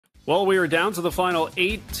Well, we are down to the final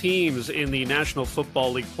 8 teams in the National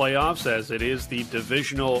Football League playoffs as it is the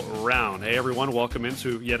Divisional Round. Hey, everyone. Welcome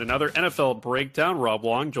into yet another NFL Breakdown. Rob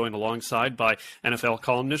Wong joined alongside by NFL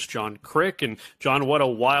columnist John Kryk. And, John, what a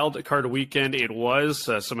wild card weekend it was.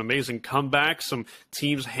 Some amazing comebacks, some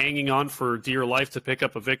teams hanging on for dear life to pick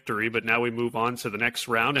up a victory. But now we move on to the next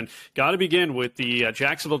round. And got to begin with the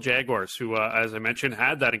Jacksonville Jaguars, who, as I mentioned,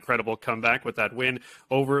 had that incredible comeback with that win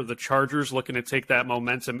over the Chargers, looking to take that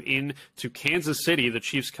momentum in to Kansas City. The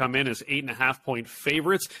Chiefs come in as 8.5-point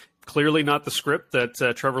favorites. Clearly not the script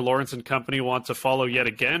that Trevor Lawrence and company want to follow yet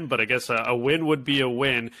again, but I guess a win would be a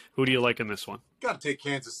win. Who do you like in this one? Got to take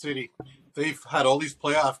Kansas City. They've had all these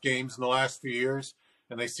playoff games in the last few years,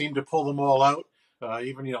 and they seem to pull them all out.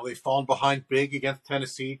 They've fallen behind big against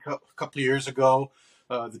Tennessee a couple of years ago.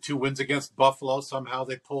 The 2 wins against Buffalo, somehow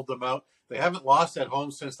they pulled them out. They haven't lost at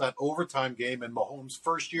home since that overtime game in Mahomes'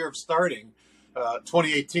 first year of starting.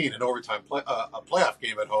 2018, an overtime a playoff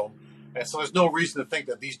game at home. And so there's no reason to think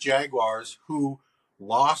that these Jaguars, who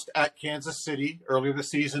lost at Kansas City earlier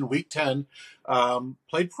this season, week 10,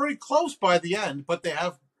 played pretty close by the end, but they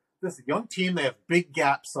have this young team. They have big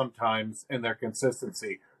gaps sometimes in their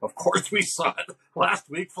consistency. Of course, we saw it last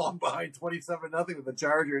week, falling behind 27-0 with the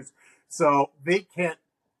Chargers. So they can't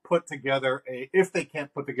put together if they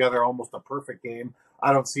can't put together almost a perfect game,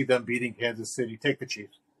 I don't see them beating Kansas City. Take the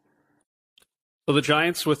Chiefs. So the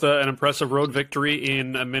Giants with an impressive road victory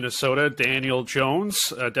in Minnesota. Daniel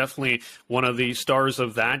Jones, definitely one of the stars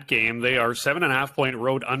of that game. They are 7.5-point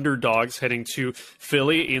road underdogs heading to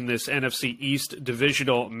Philly in this NFC East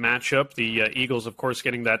divisional matchup. The Eagles, of course,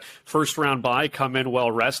 getting that first round bye, come in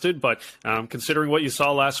well rested. But considering what you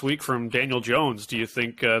saw last week from Daniel Jones, do you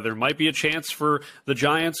think there might be a chance for the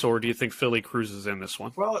Giants, or do you think Philly cruises in this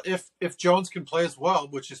one? Well, if Jones can play as well,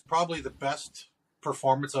 which is probably the best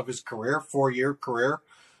performance of his career, 4-year career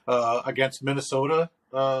against Minnesota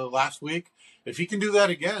last week. If he can do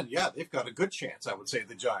that again, yeah, they've got a good chance, I would say,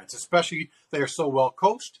 the Giants, especially they are so well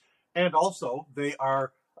coached, and also they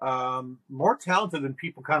are more talented than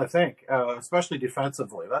people kind of think, especially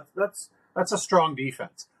defensively. That's a strong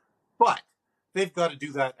defense. But they've got to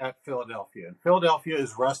do that at Philadelphia. And Philadelphia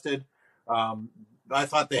is rested. I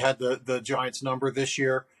thought they had the Giants number this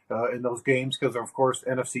year in those games because they're, of course,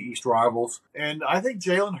 NFC East rivals. And I think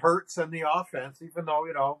Jalen Hurts and the offense, even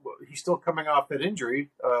though, he's still coming off that injury,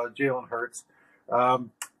 Jalen Hurts,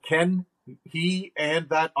 can he and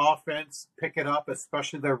that offense pick it up,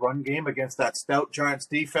 especially their run game against that stout Giants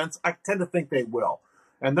defense? I tend to think they will.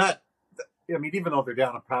 And even though they're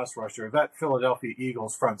down a pass rusher, that Philadelphia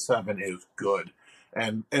Eagles front seven is good.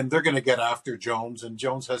 And they're going to get after Jones. And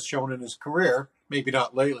Jones has shown in his career, maybe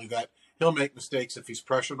not lately, that he'll make mistakes if he's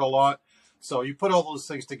pressured a lot. So you put all those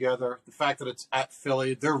things together, the fact that it's at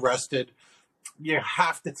Philly, they're rested. You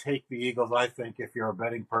have to take the Eagles, I think, if you're a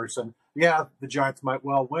betting person. Yeah, the Giants might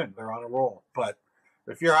well win. They're on a roll. But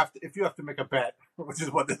if you have to make a bet, which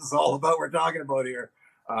is what this is all about, we're talking about here,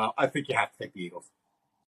 I think you have to take the Eagles.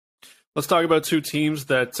 Let's talk about 2 teams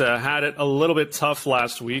that had it a little bit tough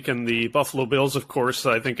last week, and the Buffalo Bills, of course.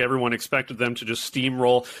 I think everyone expected them to just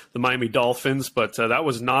steamroll the Miami Dolphins, but that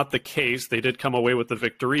was not the case. They did come away with the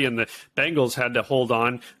victory, and the Bengals had to hold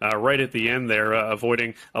on right at the end there,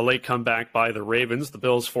 avoiding a late comeback by the Ravens. The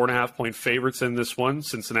Bills 4.5-point favorites in this one.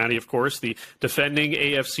 Cincinnati, of course, the defending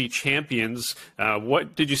AFC champions.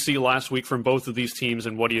 What did you see last week from both of these teams,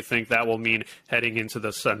 and what do you think that will mean heading into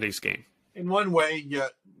the Sunday's game? In one way,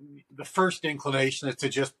 the first inclination is to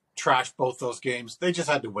just trash both those games. They just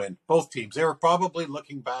had to win, both teams. They were probably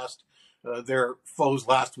looking past their foes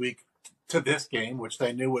last week to this game, which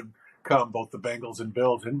they knew would come, both the Bengals and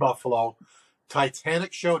Bills in Buffalo.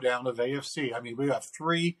 Titanic showdown of AFC. I mean, we have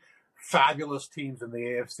 3 fabulous teams in the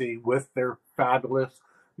AFC with their fabulous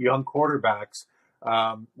young quarterbacks.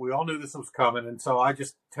 We all knew this was coming, and so I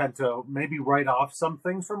just tend to maybe write off some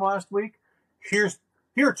things from last week. Here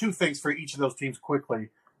are 2 things for each of those teams quickly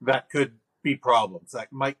that could be problems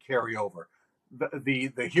that might carry over.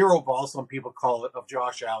 The hero ball, some people call it, of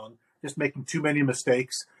Josh Allen, just making too many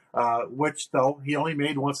mistakes, which, though, he only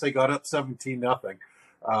made once they got up 17-0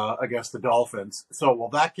 against the Dolphins. So will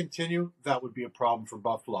that continue? That would be a problem for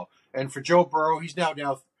Buffalo. And for Joe Burrow, he's now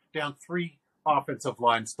down 3 offensive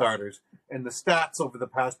line starters. And the stats over the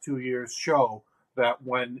past 2 years show that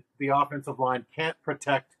when the offensive line can't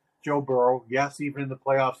protect Joe Burrow, yes, even in the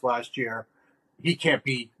playoffs last year, he can't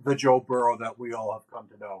be the Joe Burrow that we all have come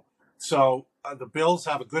to know. So the Bills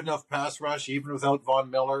have a good enough pass rush, even without Von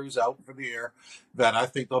Miller, who's out for the year, that I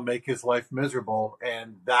think they'll make his life miserable,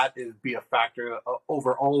 and that is be a factor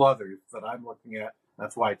over all others that I'm looking at.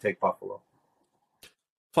 That's why I take Buffalo.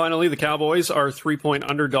 Finally, the Cowboys are 3-point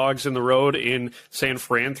underdogs in the road in San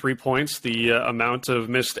Fran. 3 points, the amount of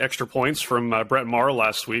missed extra points from Brett Maher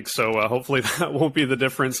last week. So hopefully that won't be the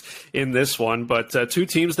difference in this one. But two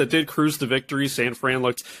teams that did cruise to victory. San Fran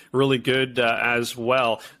looked really good as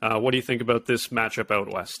well. What do you think about this matchup out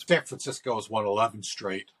west? San Francisco has won 11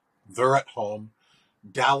 straight. They're at home.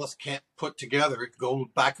 Dallas can't put together. Go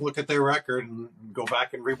back and look at their record and go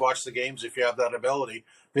back and rewatch the games if you have that ability.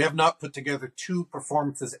 They have not put together two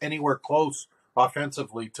performances anywhere close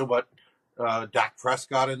offensively to what Dak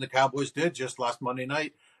Prescott and the Cowboys did just last Monday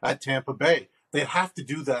night at Tampa Bay. They have to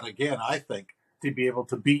do that again, I think, to be able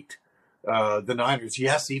to beat the Niners.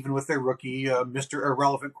 Yes, even with their rookie, Mr.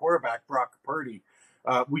 Irrelevant quarterback, Brock Purdy.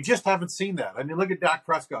 We just haven't seen that. I mean, look at Dak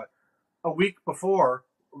Prescott. A week before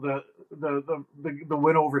the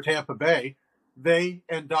win over Tampa Bay, they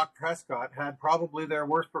and Dak Prescott had probably their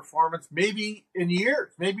worst performance maybe in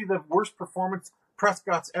years, maybe the worst performance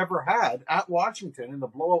Prescott's ever had at Washington in the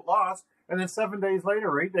blowout loss. And then 7 days later,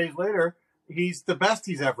 or 8 days later, he's the best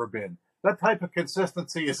he's ever been. That type of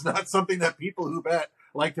consistency is not something that people who bet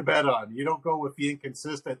like to bet on. You don't go with the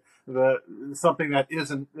inconsistent, something that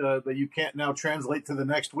isn't that you can't now translate to the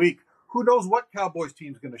next week. Who knows what Cowboys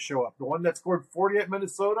team's going to show up? The one that scored 40 at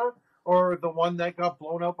Minnesota or the one that got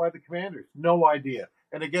blown out by the Commanders? No idea.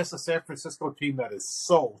 And against a San Francisco team that is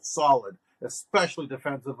so solid, especially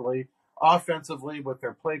defensively, offensively, with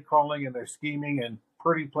their play calling and their scheming and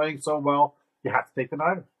Purdy playing so well, you have to take the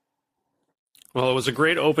Niners. Well, it was a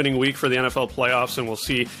great opening week for the NFL playoffs, and we'll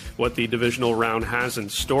see what the divisional round has in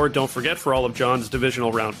store. Don't forget, for all of John's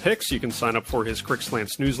divisional round picks, you can sign up for his Kryk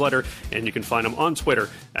Slants newsletter, and you can find him on Twitter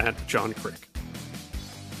at John Kryk.